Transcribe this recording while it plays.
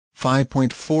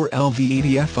5.4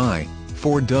 LV80 Fi,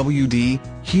 4WD,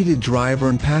 heated driver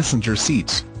and passenger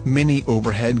seats, mini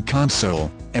overhead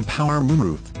console, and power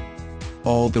moonroof.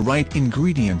 All the right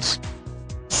ingredients.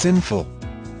 Sinful.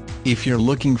 If you're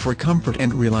looking for comfort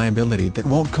and reliability that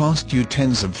won't cost you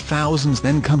tens of thousands,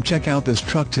 then come check out this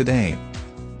truck today.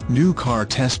 New Car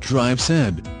Test Drive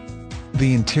said.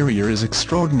 The interior is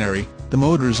extraordinary, the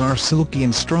motors are silky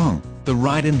and strong, the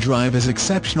ride and drive is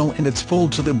exceptional, and it's full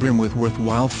to the brim with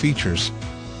worthwhile features.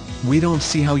 We don't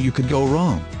see how you could go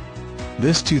wrong.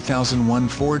 This 2001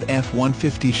 Ford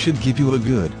F-150 should give you a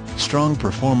good, strong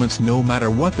performance no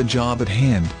matter what the job at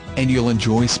hand, and you'll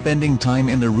enjoy spending time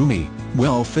in the roomy,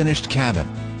 well-finished cabin.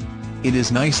 It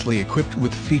is nicely equipped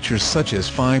with features such as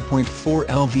 5.4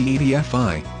 LV80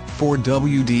 Fi,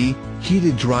 4WD,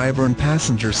 heated driver and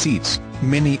passenger seats,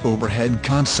 mini overhead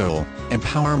console, and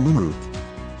power moonroof.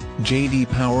 J.D.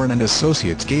 Power and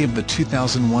Associates gave the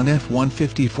 2001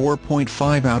 F-150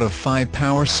 4.5 out of 5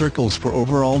 power circles for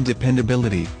overall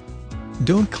dependability.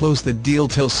 Don't close the deal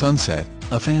till sunset,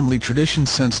 a family tradition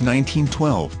since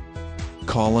 1912.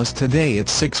 Call us today at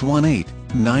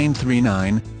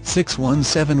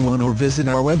 618-939-6171 or visit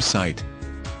our website